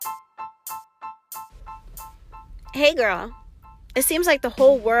Hey girl, it seems like the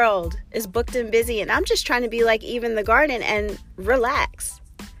whole world is booked and busy, and I'm just trying to be like Eve the garden and relax.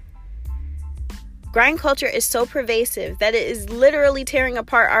 Grind culture is so pervasive that it is literally tearing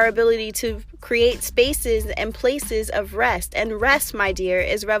apart our ability to create spaces and places of rest. And rest, my dear,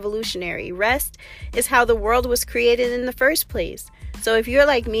 is revolutionary. Rest is how the world was created in the first place. So if you're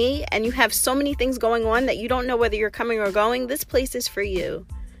like me and you have so many things going on that you don't know whether you're coming or going, this place is for you.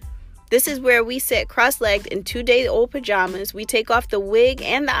 This is where we sit cross-legged in 2-day-old pajamas. We take off the wig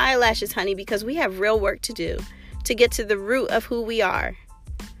and the eyelashes, honey, because we have real work to do to get to the root of who we are.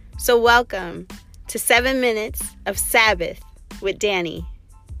 So welcome to 7 Minutes of Sabbath with Danny.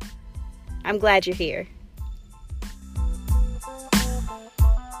 I'm glad you're here.